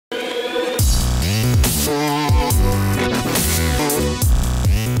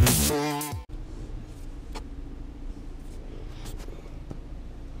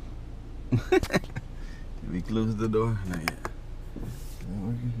Did we close the door? Not yet.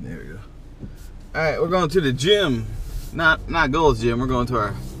 There we go. Alright, we're going to the gym. Not Gold's Gym. We're going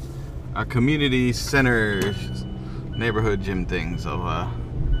to our community center neighborhood gym thing. So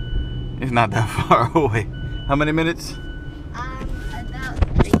it's not that far away. How many minutes? About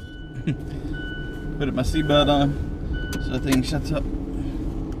 3. Put my seatbelt on so the thing shuts up.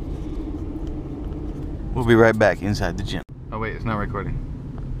 We'll be right back inside the gym. Oh wait, it's not recording.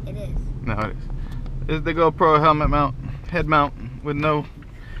 It is. No, it is. This is the GoPro helmet mount, head mount with no.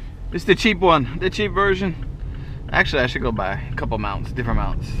 It's the cheap one, the cheap version. Actually, I should go buy a couple mounts, different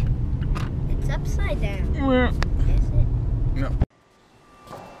mounts. It's upside down. Yeah. Is it? No.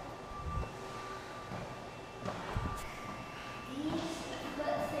 These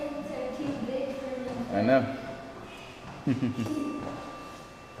foot things are too big for me. I know.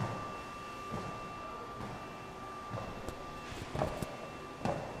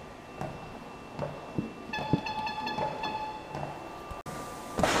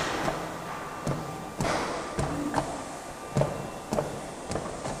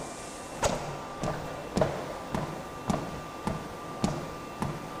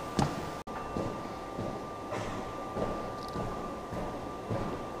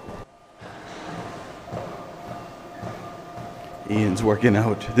 Ian's working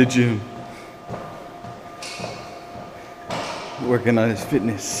out at the gym. Working on his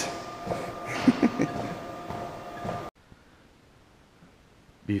fitness.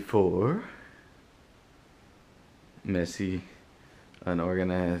 Before. Messy.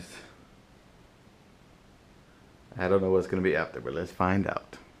 Unorganized. I don't know what's going to be after, but let's find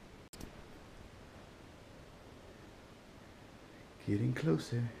out. Getting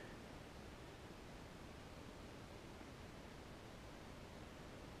closer.